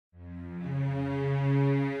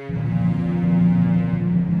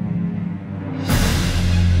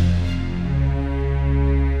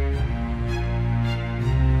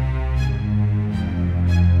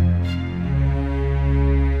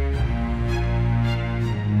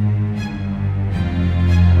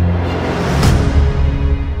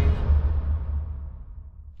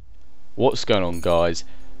What's going on, guys?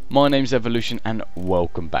 My name's Evolution and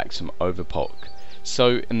welcome back to some Overpoch.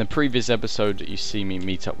 So in the previous episode you see me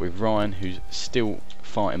meet up with Ryan, who's still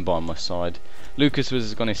fighting by my side. Lucas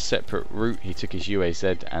was gone his separate route. He took his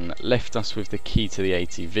UAZ and left us with the key to the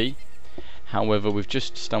ATV. However, we've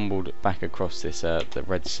just stumbled back across this the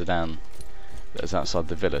red sedan that's outside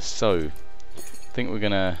the villa, so I think we're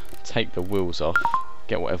gonna take the wheels off,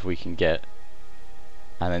 get whatever we can get,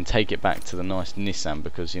 and then take it back to the nice Nissan,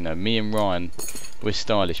 because you know, me and Ryan, we're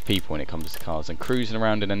stylish people when it comes to cars, and cruising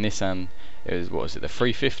around in a Nissan, it was, what was it, the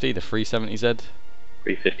 350, the 370Z?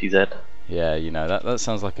 350Z. Yeah, you know, that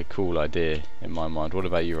sounds like a cool idea in my mind. What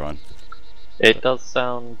about you, Ryan? It does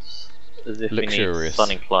sound as if luxurious. we need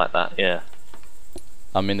something like that, yeah.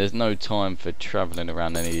 I mean, there's no time for travelling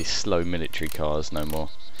around any of these slow military cars no more.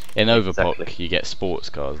 In Overpoch, Exactly. you get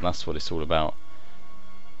sports cars, and that's what it's all about.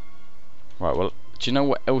 Right, well, do you know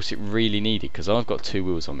what else it really needed? Because I've got two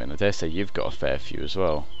wheels on me, and I dare say you've got a fair few as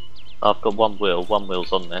well. I've got one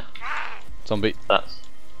wheel's on there. Zombie. That's...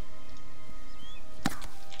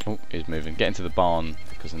 Oh, he's moving. Get into the barn,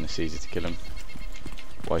 because then it's easy to kill him.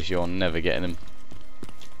 Otherwise you're never getting him.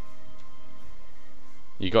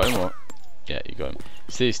 You got him, what? Yeah, you got him.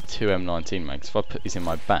 So these two M19 mags. If I put these in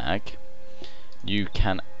my bag, you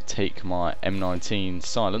can take my M19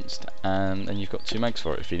 silenced, and then you've got two mags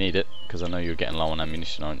for it if you need it, because I know you're getting low on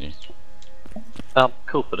ammunition, aren't you?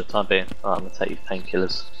 Cool for the time being. Right, I'm going to take you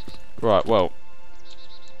painkillers. Right, well,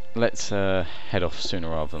 let's head off sooner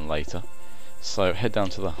rather than later. So head down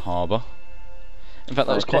to the harbour. In fact,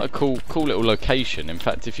 that was quite a cool little location. In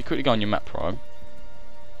fact, if you quickly go on your map, Prime,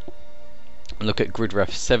 and look at grid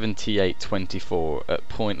ref 7824 at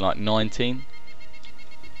point like 19.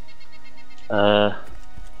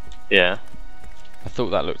 Yeah. I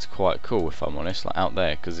thought that looked quite cool, if I'm honest, like out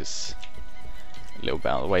there, because it's a little bit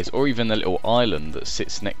out of the way. Or even the little island that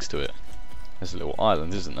sits next to it. There's a little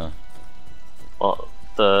island, isn't there? What,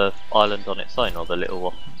 the island on its own, or the little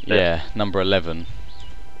one? Yeah, number 11.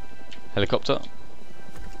 Helicopter?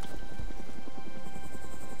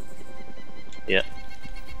 Yeah.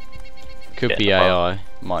 Could be AI,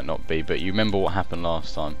 might not be, but you remember what happened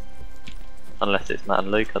last time. Unless it's Matt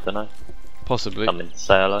and Luke, I don't know. Possibly. Come in to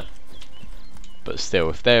say hello. But still,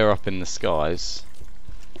 if they're up in the skies,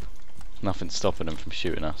 nothing's stopping them from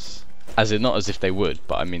shooting us. As in, not as if they would,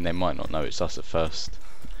 but I mean, they might not know it's us at first.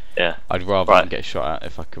 Yeah. I'd rather them get shot at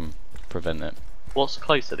if I can prevent it. What's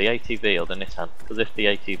closer, the ATV or the Nissan? Because if the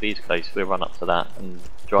ATV's close, we'll run up to that and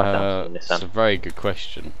drive down to the Nissan. It's a very good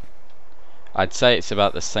question. I'd say it's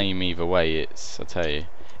about the same either way. It's, I tell you,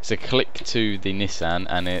 it's a click to the Nissan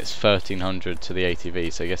and it's 1300 to the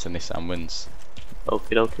ATV, so I guess the Nissan wins.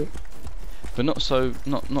 Okie dokie. But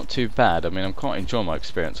not too bad. I mean, I'm quite enjoying my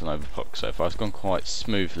experience on Overpoch so far. It's gone quite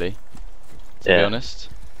smoothly, to be honest.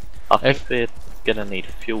 I think we're gonna need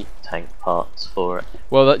fuel tank parts for it.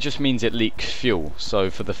 Well, that just means it leaks fuel. So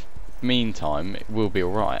for the meantime, it will be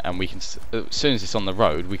alright, and we can, as soon as it's on the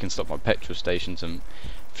road, we can stop at petrol stations and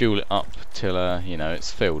fuel it up till you know,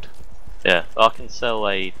 it's filled. Yeah, I can sell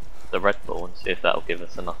the Red Bull and see if that'll give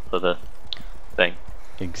us enough for the thing.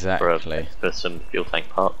 Exactly. For some fuel tank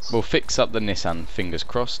parts. We'll fix up the Nissan, fingers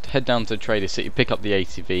crossed. Head down to Trader City, pick up the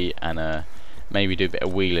ATV, and maybe do a bit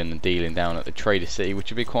of wheeling and dealing down at the Trader City,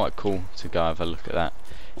 which would be quite cool to go have a look at that,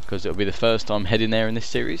 because it'll be the first time heading there in this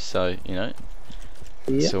series, so you know,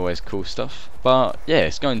 it's always cool stuff. But yeah,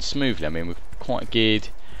 it's going smoothly. I mean, we're quite geared.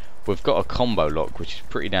 We've got a combo lock, which is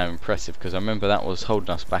pretty damn impressive, because I remember that was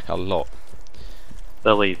holding us back a lot.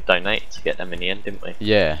 Well, we donated to get them in the end, didn't we?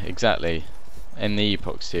 Yeah, exactly. In the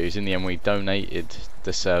Epoch series, in the end we donated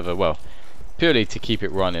the server, well, purely to keep it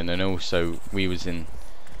running, and also we was in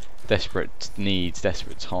desperate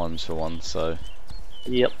times for one, so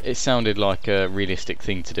yep, it sounded like a realistic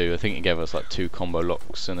thing to do. I think it gave us like 2 combo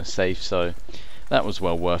locks and a safe, so that was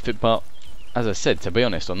well worth it. But as I said, to be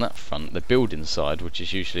honest, on that front, the building side, which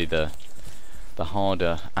is usually the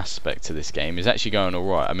harder aspect to this game, is actually going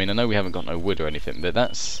alright. I mean, I know we haven't got no wood or anything, but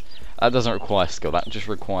that doesn't require skill, that just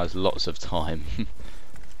requires lots of time.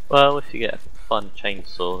 Well, if you get a fun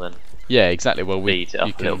chainsaw, then yeah, exactly. Well, speeds it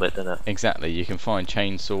up a little bit, doesn't it? Exactly, you can find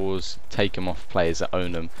chainsaws, take them off players that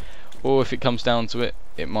own them, or if it comes down to it,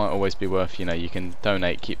 it might always be worth, you know, you can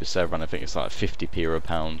donate, keep the server running. I think it's like 50p or a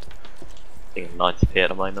pound. I think 90p at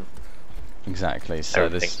the moment. Exactly, so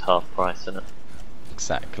everything's half price, isn't it?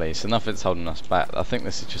 Exactly, so nothing's holding us back. I think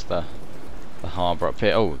this is just the harbour up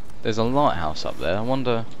here. Oh, there's a lighthouse up there. I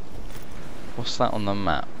wonder, what's that on the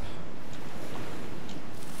map?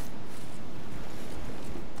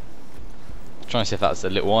 I'm trying to see if that's the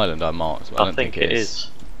little island I marked, but I don't think it is.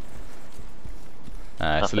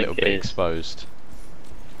 It's a little bit exposed.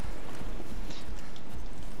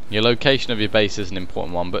 Your location of your base is an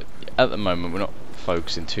important one, but at the moment we're not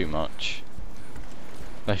focusing too much.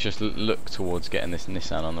 Let's just look towards getting this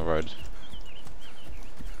Nissan on the road.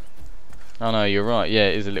 Oh no, you're right. Yeah,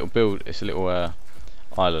 it is a little it's a little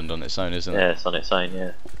island on its own, isn't it? Yeah, it's on its own.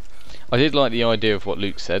 Yeah. I did like the idea of what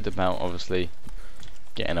Luke said about obviously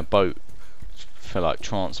getting a boat for like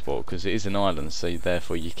transport, because it is an island, so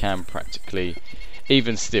therefore you can practically,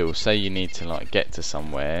 even still, say you need to like get to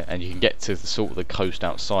somewhere and you can get to sort of the coast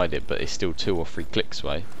outside it, but it's still 2 or 3 clicks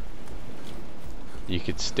away. You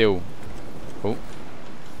could still. Oh,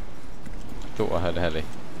 thought I heard a heli.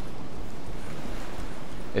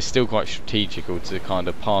 It's still quite strategical to kind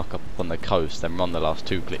of park up on the coast and run the last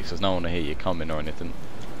 2 clicks, because no one will hear you coming or anything.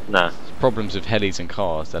 No. Problems with helis and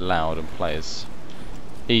cars, they're loud and players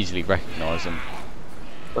easily recognise them.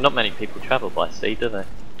 Well, not many people travel by sea, do they?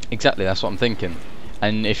 Exactly, that's what I'm thinking.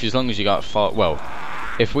 And if, as long as you got far, well,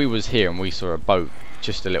 if we was here and we saw a boat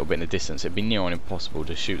just a little bit in the distance, it'd be near on impossible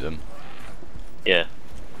to shoot them. Yeah.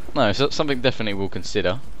 No, so something definitely we'll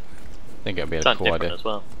consider. I think it'd be a cool idea as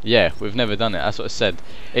well. Yeah, we've never done it. That's what I said.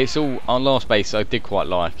 It's all our last base. I did quite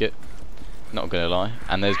like it. Not gonna lie.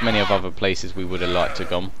 And there's many of other places we would have liked to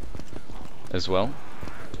go as well.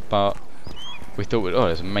 But we thought, oh,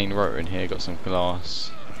 there's a main rotor in here. Got some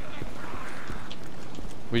glass.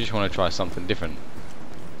 We just want to try something different.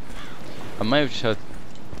 I may have just heard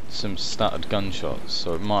some stuttered gunshots,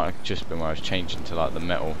 so it might have just been where I was changing to like the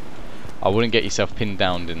metal. I wouldn't get yourself pinned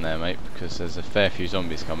down in there, mate, because there's a fair few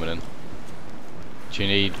zombies coming in. Do you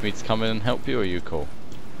need me to come in and help you, or are you cool?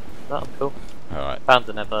 No, I'm cool. Alright. Found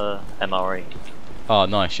another MRE. Oh,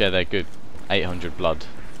 nice, yeah, they're good. 800 blood.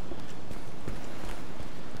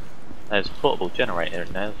 There's a portable generator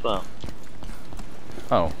in there as well.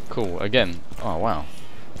 Oh, cool. Again. Oh, wow.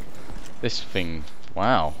 This thing.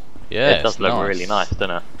 Wow. Yeah, it does look really nice,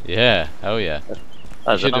 doesn't it? Yeah, hell yeah.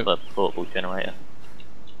 There's another portable generator.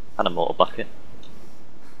 And a mortar bucket.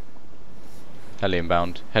 Heli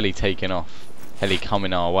inbound. Heli taking off. Heli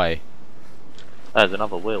coming our way. There's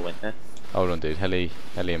another wheel in there. Hold on, dude. Heli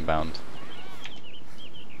inbound.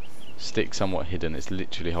 Stick somewhat hidden. It's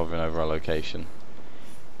literally hovering over our location.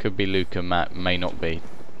 Could be Luke and Matt. May not be.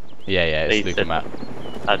 Yeah, it's Luke and Matt.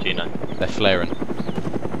 How do you know? They're flaring.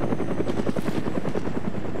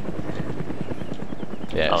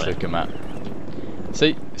 Yeah, it's Luke and Matt.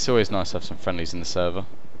 See, it's always nice to have some friendlies in the server.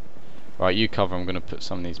 Right, you cover. I'm going to put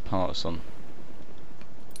some of these parts on.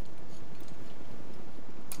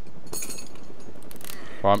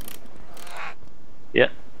 Right. Yeah.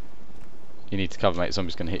 You need to cover, mate.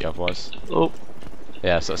 Somebody's going to hit you otherwise. Oh.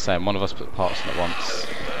 Yeah, so that's saying one of us put parts on at once.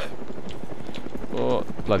 Oh,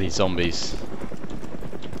 bloody zombies.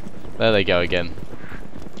 There they go again.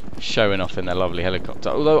 Showing off in their lovely helicopter.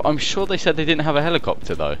 Although, I'm sure they said they didn't have a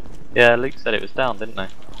helicopter, though. Yeah, Luke said it was down, didn't they?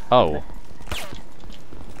 Oh.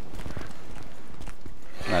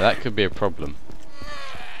 No, that could be a problem.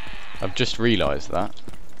 I've just realised that.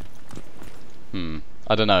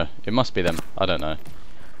 I don't know. It must be them. I don't know.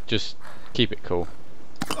 Just keep it cool.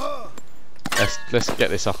 Let's get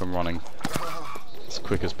this up and running as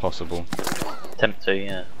quick as possible. Attempt to,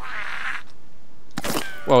 yeah.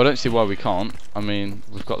 Well, I don't see why we can't. I mean,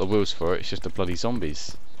 we've got the wheels for it. It's just the bloody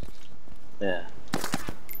zombies. Yeah.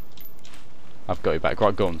 I've got you back.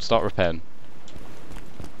 Right, go on. Start repairing.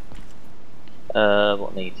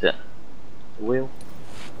 What needs it? The wheel?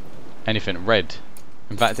 Anything red.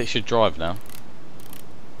 In fact, it should drive now.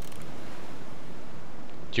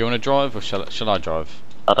 Do you want to drive, or shall I drive?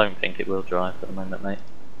 I don't think it will drive at the moment, mate.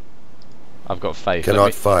 I've got faith.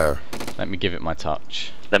 Cannot fire. Let me give it my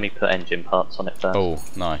touch. Let me put engine parts on it first. Oh,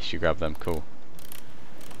 nice. You grab them. Cool.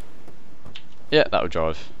 Yeah, that'll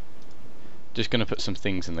drive. Just going to put some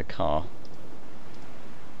things in the car.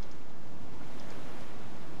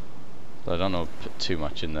 I don't want to put too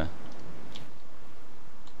much in there.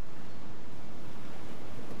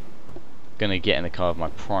 Gonna get in the car with my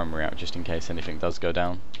primary out just in case anything does go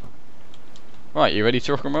down. Right, you ready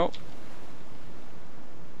to rock and roll?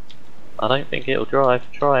 I don't think it'll drive.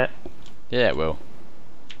 Try it. Yeah, it will.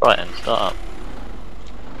 Right, and start up.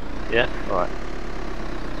 Yeah, alright.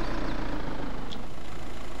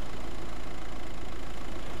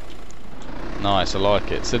 Nice, I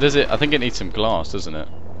like it. So does it? I think it needs some glass, doesn't it?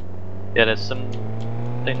 Yeah, there's some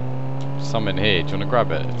thing. Some in here. Do you want to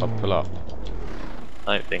grab it if I pull up?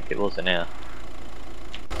 I don't think it was in here.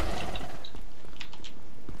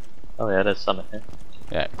 Oh yeah, there's some in here.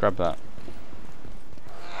 Yeah, grab that.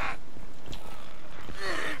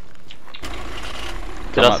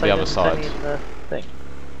 Come out the other side. Thing?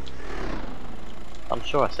 I'm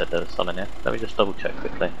sure I said there was some in here. Let me just double check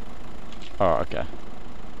quickly. Alright, okay.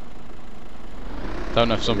 Don't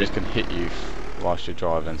know if zombies can hit you whilst you're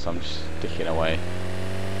driving, so I'm just sticking away.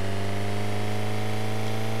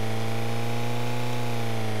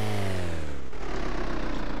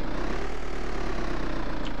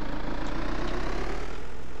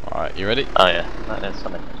 Alright, you ready? Oh yeah, there's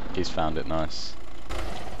something. He's found it, nice.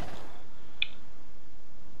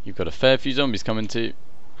 You've got a fair few zombies coming too.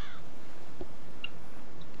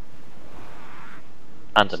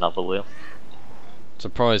 And another wheel.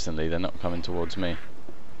 Surprisingly, they're not coming towards me.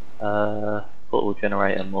 Portable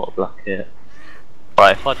generator, mortar block here.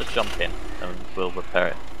 Right, if I just jump in and we'll repair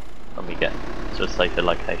it when we get to a safer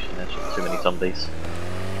location. There's just too many zombies.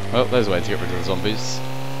 Well, there's a way to get rid of the zombies.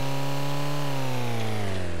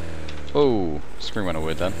 Oh, screen went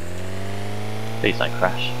away then. Please don't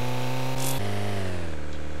crash.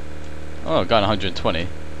 Oh, going 120.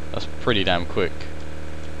 That's pretty damn quick.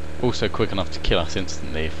 Also quick enough to kill us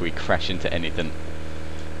instantly if we crash into anything.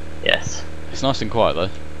 Yes. It's nice and quiet though.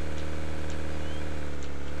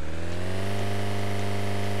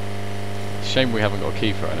 Shame we haven't got a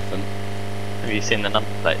key for anything. Have you seen the number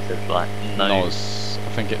plates? It's like no. Nos.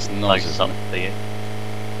 I think it's Nos. Nos up for you.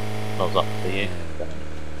 Nos up for you.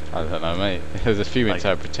 I don't know, mate. There's a few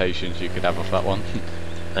interpretations you could have of that one.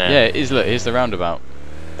 Yeah. Yeah, it is. Look, here's the roundabout.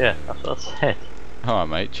 Yeah, that's what I said. Alright,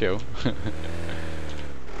 mate, chill.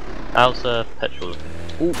 How's petrol looking?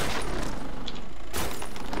 Ooh.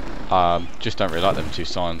 Just don't really like them two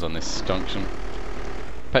signs on this junction.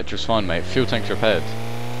 Petrol's fine, mate. Fuel tank's repaired.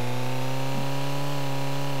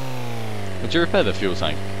 Would you repair the fuel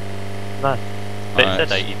tank? No. But it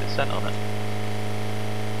said 80% on it.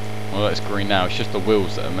 Well, it's green now. It's just the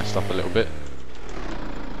wheels that are messed up a little bit.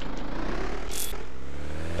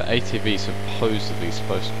 The ATV supposedly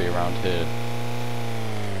supposed to be around here.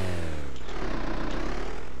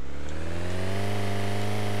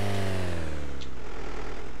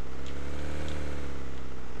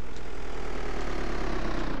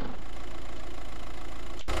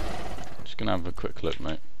 Just gonna have a quick look,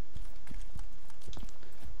 mate.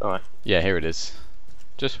 Alright. Yeah, here it is.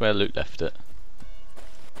 Just where Luke left it.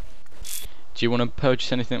 Do you want to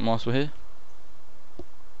purchase anything whilst we're here?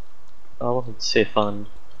 I wanted to see if I can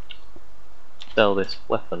sell this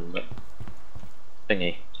weapon, but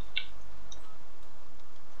thingy.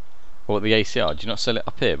 What, the ACR? Do you not sell it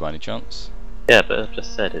up here by any chance? Yeah, but I've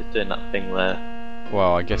just said it's doing that thing where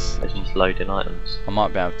Well, I guess it's just loading items. I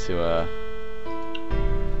might be able to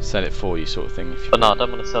sell it for you, sort of thing. If you But no, I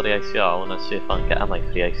don't want to sell the ACR, I want to see if I can get ammo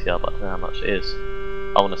for the ACR, but I don't know how much it is.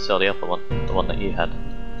 I want to sell the other one, the one that you had,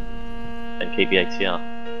 and keep the ACR.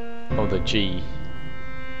 Oh, the G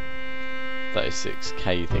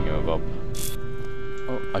 36K thingamabob.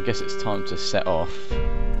 Oh, I guess it's time to set off.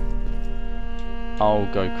 I'll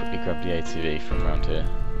go quickly grab the ATV from around here,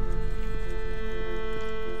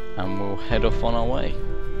 and we'll head off on our way.